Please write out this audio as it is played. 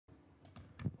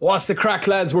What's the crack,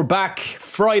 lads? We're back.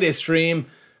 Friday stream.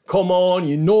 Come on,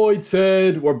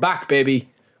 United. We're back, baby.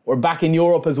 We're back in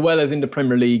Europe as well as in the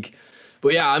Premier League.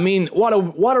 But yeah, I mean, what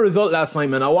a result last night,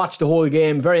 man. I watched the whole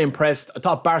game. Very impressed. I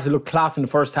thought Barca looked class in the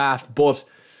first half. But,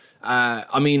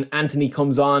 I mean, Anthony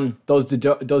comes on, does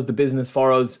the business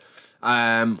for us.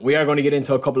 We are going to get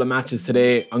into a couple of matches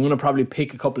today. I'm going to probably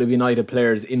pick a couple of United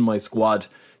players in my squad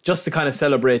just to kind of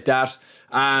celebrate that.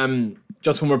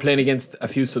 Just when we're playing against a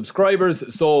few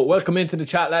subscribers. So welcome into the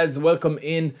chat, lads. Welcome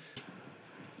in.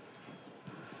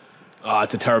 Oh,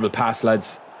 it's a terrible pass,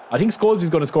 lads. I think Scholes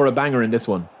is going to score a banger in this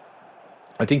one.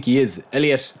 I think he is.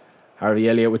 Harvey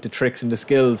Elliott with the tricks and the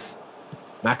skills.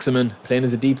 Maximin playing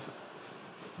as a deep.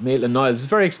 Maitland-Niles. It's a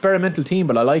very experimental team,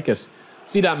 but I like it.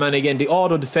 See that, man, again. The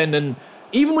auto-defending.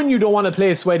 Even when you don't want to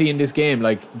play sweaty in this game,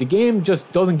 like, the game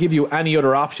just doesn't give you any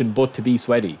other option but to be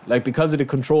sweaty. Like, because of the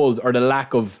controls or the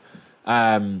lack of...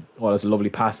 well, that's a lovely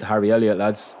pass to Harvey Elliott,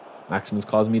 lads. Maximin's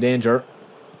causing me danger.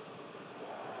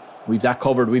 We've that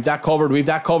covered. We've that covered. We've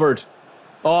that covered.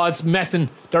 Oh, it's messing.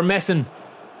 They're messing.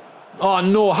 Oh,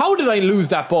 no. How did I lose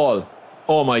that ball?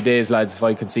 Oh, my days, lads, if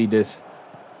I could see this.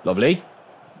 Lovely.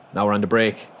 Now we're on the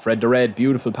break. Fred the Red.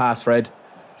 Beautiful pass, Fred.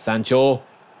 Sancho.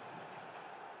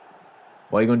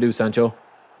 What are you going to do, Sancho?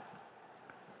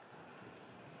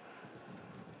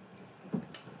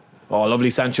 Oh,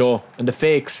 lovely Sancho. And the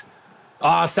fakes.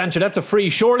 Ah, Sancho, that's a free.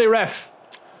 Surely, ref.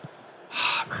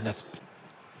 Ah, man, that's...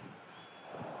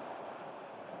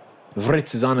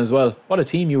 Vritz is on as well. What a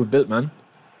team you have built, man.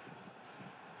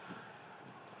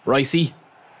 Ricey.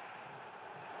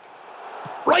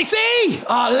 Ricey!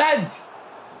 Ah, lads.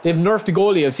 They've nerfed the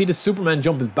goalie. I've seen the Superman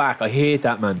jump his back. I hate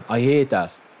that, man. I hate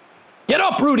that. Get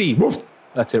up, Rudy.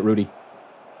 That's it, Rudy.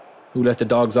 Who let the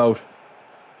dogs out?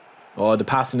 Oh, the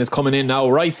passing is coming in now.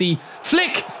 Ricey.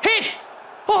 Flick. Hit.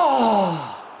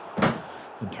 Oh.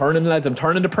 I'm turning, lads. I'm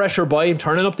turning the pressure, boy. I'm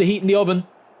turning up the heat in the oven.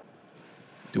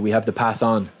 Do we have the pass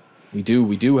on? We do.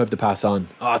 We do have the pass on.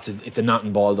 Oh, it's a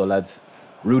nothing ball, though, lads.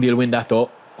 Rudy will win that,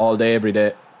 though. All day, every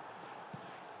day.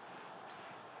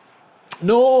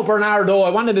 No, Bernardo. I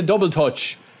wanted a double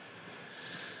touch.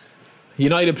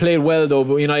 United played well, though,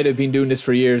 but United have been doing this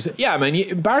for years. Yeah,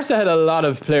 man, Barca had a lot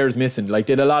of players missing. Like,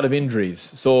 they had a lot of injuries.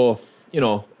 So, you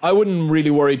know, I wouldn't really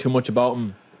worry too much about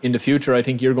them in the future. I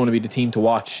think you're going to be the team to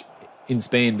watch in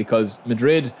Spain because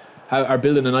Madrid are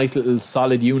building a nice little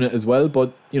solid unit as well.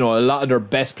 But, you know, a lot of their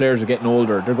best players are getting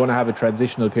older. They're going to have a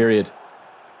transitional period.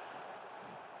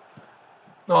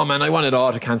 Oh, man, I wanted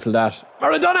to cancel that.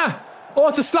 Maradona! Oh,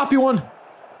 it's a sloppy one.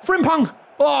 Frimpong!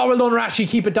 Oh, well done, Rashi.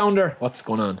 Keep it down there. What's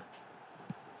going on?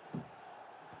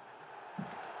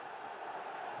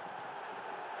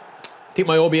 I think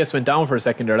my OBS went down for a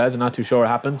second there, lads. I'm not too sure what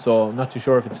happened, so I'm not too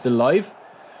sure if it's still live.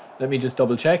 Let me just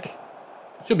double check.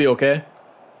 Should be okay.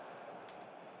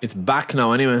 It's back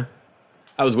now anyway.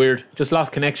 That was weird. Just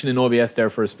lost connection in OBS there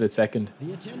for a split second.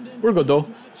 We're good though.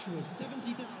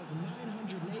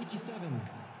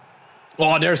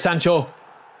 Oh, there's Sancho.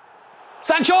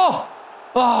 Sancho!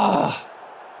 Oh!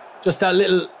 Just that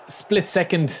little split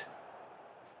second.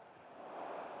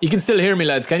 You can still hear me,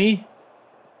 lads, can you?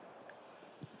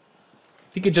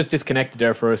 I think it just disconnected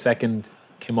there for a second.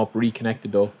 Came up,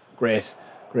 reconnected though. Great.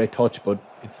 Great touch, but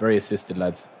it's very assisted,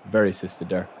 lads. Very assisted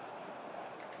there.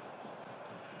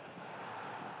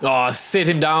 Oh, sit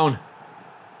him down.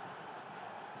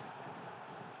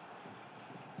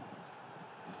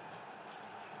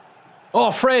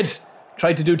 Oh, Fred.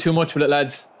 Tried to do too much with it,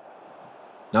 lads.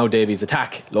 Now Davies,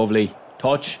 attack. Lovely.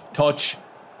 Touch, touch,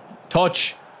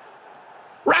 touch.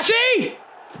 Rashi!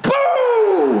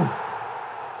 Boom!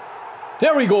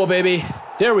 There we go, baby.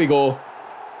 There we go.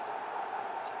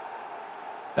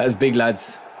 That is big,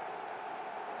 lads.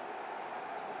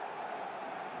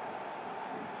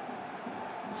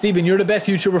 Stephen, you're the best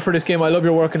YouTuber for this game. I love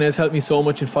your work and it has helped me so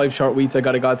much in 5 short weeks. I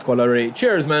got a God Squad already.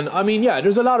 Cheers, man. I mean, yeah,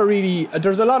 there's a lot of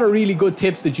really good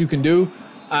tips that you can do.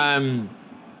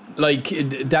 Like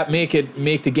that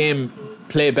make the game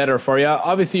play better for you.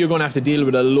 Obviously, you're going to have to deal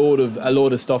with a load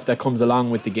of stuff that comes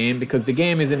along with the game because the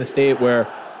game is in a state where,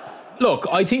 look,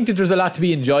 I think that there's a lot to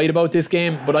be enjoyed about this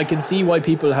game, but I can see why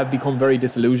people have become very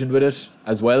disillusioned with it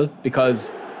as well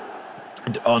because,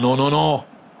 oh no.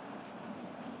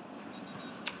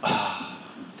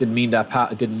 Didn't mean that,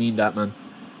 Pat. I didn't mean that, man.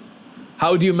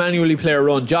 How do you manually play a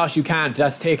run? Josh, you can't.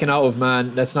 That's taken out of,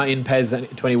 man. That's not in PES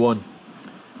 21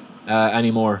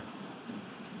 anymore.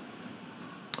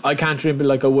 I can't dribble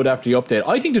like I would after the update.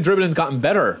 I think the dribbling's gotten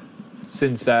better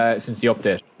since the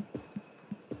update.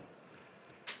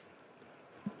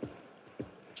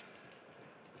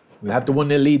 We have the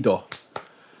 1-0 lead, though.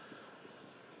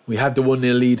 We have the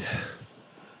 1-0 lead.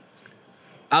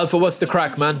 Alpha, what's the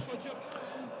crack, man?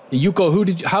 Yuko,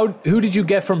 who did you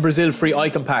get from Brazil free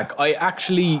icon pack? I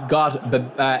actually got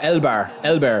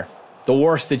Elber, the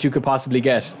worst that you could possibly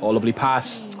get. Oh, lovely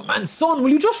pass. Oh, man, son, will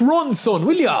you just run, son,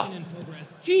 will ya?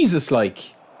 Jesus,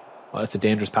 like. Oh, that's a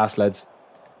dangerous pass, lads.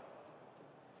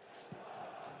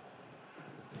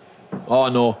 Oh,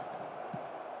 no.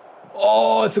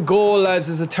 Oh, it's a goal, lads.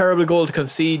 It's a terrible goal to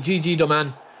concede. GG, though,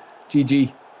 man.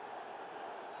 GG.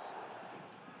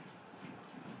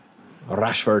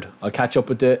 Rashford. I'll catch up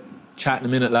with the chat in a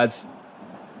minute, lads.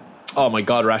 Oh my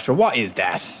God, Rashford. What is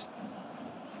that?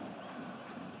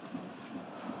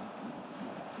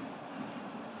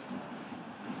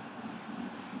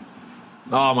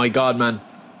 Oh my God, man.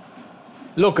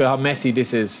 Look at how messy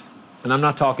this is. And I'm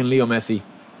not talking Leo Messi.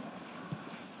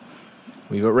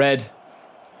 We've got red.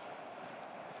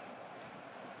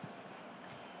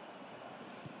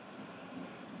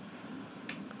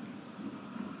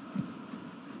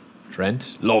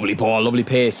 Trent. Lovely ball, lovely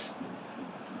pace.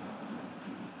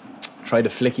 Try the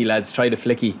flicky, lads. Try the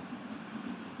flicky.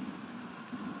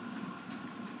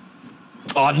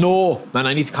 Oh, no. Man,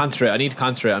 I need to concentrate. I need to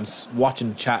concentrate. I'm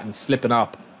watching chat and slipping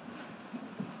up.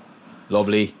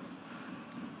 Lovely.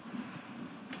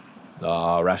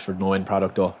 Oh, Rashford, no end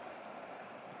product, though.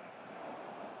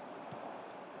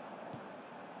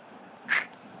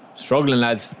 Struggling,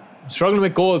 lads. I'm struggling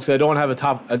with goals because I don't have a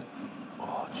top...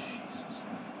 Oh, Jesus.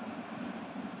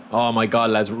 Oh, my God,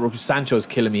 lads. Sancho's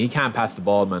killing me. He can't pass the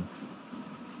ball, man.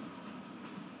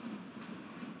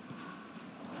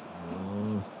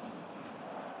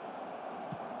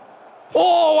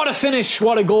 Oh, what a finish.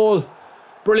 What a goal.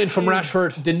 Brilliant from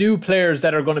Rashford. The new players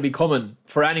that are going to be coming,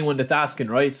 for anyone that's asking,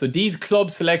 right? So these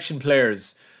club selection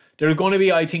players, there are going to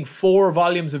be, I think, 4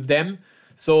 volumes of them.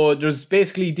 So there's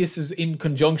basically, this is in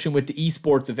conjunction with the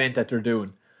esports event that they're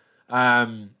doing.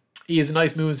 He is a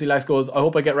nice move, he likes goals. I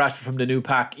hope I get Rashford from the new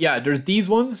pack. Yeah, there's these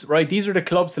ones, right? These are the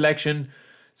club selection.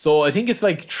 So I think it's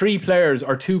like 3 players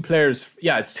or 2 players.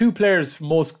 Yeah, it's 2 players for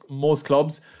most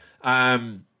clubs.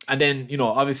 And then, you know,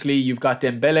 obviously you've got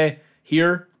Dembele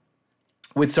here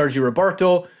with Sergio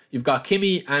Roberto. You've got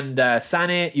Kimi and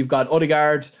Sané. You've got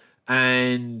Odegaard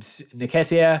and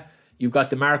Nketiah. You've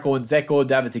got DeMarco and Zeko,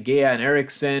 David De Gea and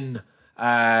Eriksen,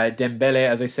 Dembele,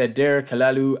 as I said there,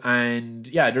 Kalalu, and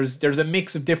yeah, there's a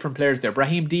mix of different players there.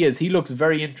 Brahim Diaz, he looks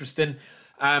very interesting.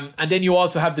 And then you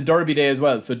also have the Derby Day as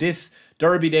well. So this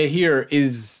Derby Day here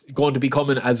is going to be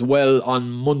coming as well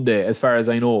on Monday, as far as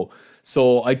I know.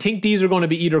 So I think these are going to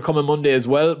be either coming Monday as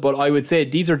well, but I would say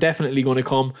these are definitely going to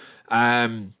come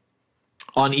on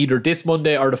either this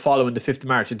Monday or the following, the 5th of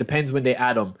March. It depends when they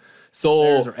add them. So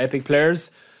players are epic players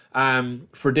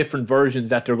for different versions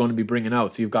that they're going to be bringing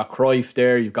out. So you've got Cruyff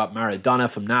there, you've got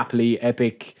Maradona from Napoli,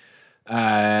 epic.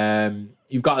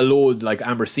 You've got a load like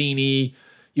Ambrosini.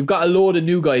 You've got a load of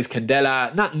new guys,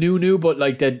 Candela, not new, but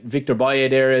like that Victor Baye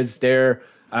there is there.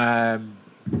 All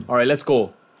right, let's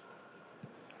go.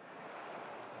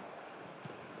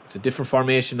 It's a different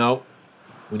formation now.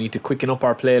 We need to quicken up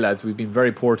our play, lads. We've been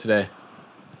very poor today.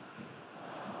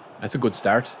 That's a good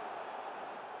start.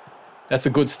 That's a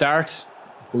good start.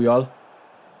 Who y'all?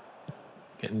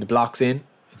 Getting the blocks in.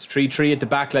 It's 3-3 at the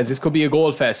back, lads. This could be a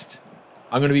goal fest.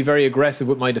 I'm going to be very aggressive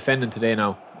with my defending today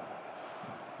now.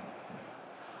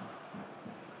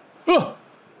 Oh!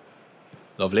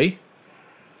 Lovely.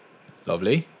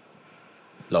 Lovely.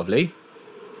 Lovely.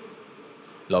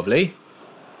 Lovely.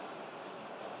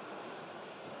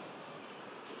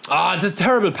 Ah, it's a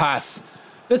terrible pass.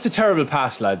 It's a terrible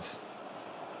pass, lads.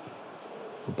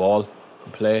 Good ball.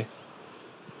 Good play.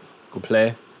 Good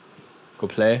play. Good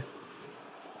play.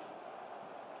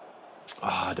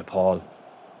 Ah, De Paul.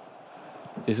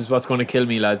 This is what's going to kill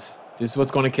me, lads. This is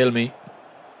what's going to kill me.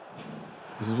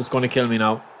 This is what's going to kill me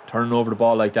now. Turning over the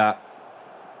ball like that.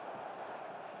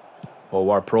 Oh,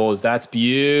 we're pros. That's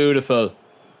beautiful.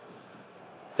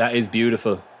 That is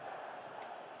beautiful.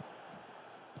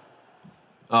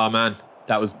 Oh, man.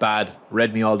 That was bad.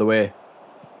 Read me all the way.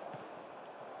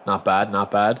 Not bad,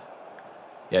 not bad.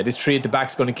 Yeah, this 3 at the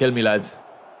back's going to kill me, lads.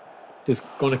 This is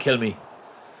going to kill me.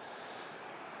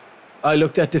 I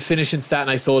looked at the finishing stat and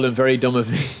I sold him. Very dumb of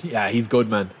me. Yeah, he's good,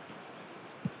 man.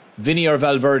 Vinny or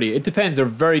Valverde. It depends. They're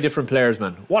very different players,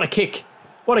 man. What a kick.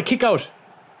 What a kick out.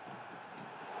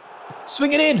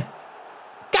 Swing it in.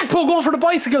 Gakpo going for the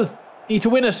bicycle. Need to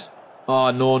win it.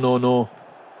 Oh, no, no, no.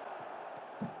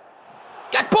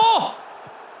 Gakpo!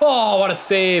 Oh, what a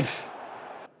save.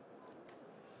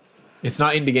 It's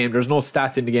not in the game. There's no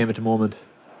stats in the game at the moment.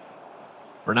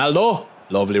 Ronaldo.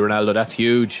 Lovely, Ronaldo. That's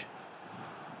huge.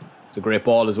 It's a great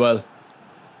ball as well.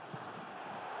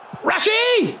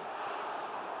 Rashi!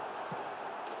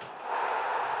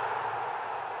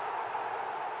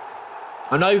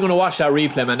 I'm not even going to watch that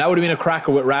replay, man. That would have been a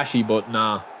cracker with Rashi, but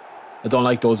nah. I don't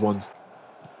like those ones.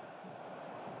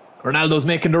 Ronaldo's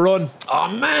making the run. Oh,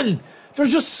 man.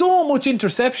 There's just so much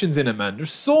interceptions in it, man.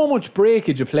 There's so much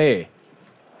breakage of play.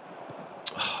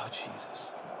 Oh,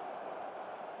 Jesus.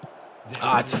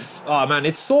 Oh, man.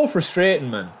 It's so frustrating,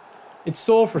 man. It's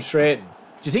so frustrating.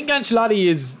 Do you think Ancelotti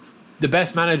is the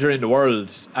best manager in the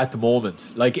world at the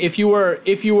moment? Like, if you were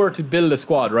to build a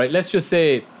squad, right? Let's just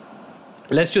say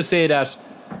that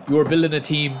you were building a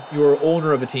team, you were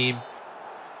owner of a team.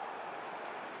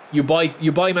 You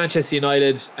buy Manchester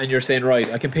United and you're saying, right,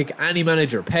 I can pick any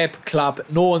manager, Pep, Klopp,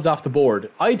 no one's off the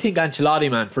board. I think Ancelotti,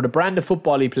 man, for the brand of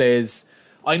football he plays,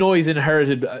 I know he's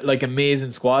inherited like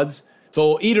amazing squads.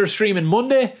 So either streaming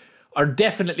Monday or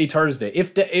definitely Thursday.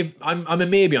 If I'm a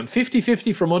maybe, I'm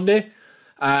 50-50 for Monday.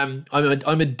 I'm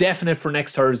a definite for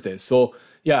next Thursday. So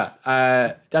yeah,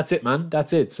 that's it, man.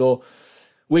 That's it. So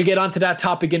we'll get onto that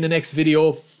topic in the next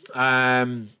video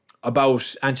about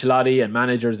Ancelotti and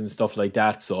managers and stuff like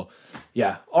that. So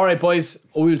yeah. All right, boys.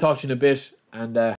 We'll talk to you in a bit. And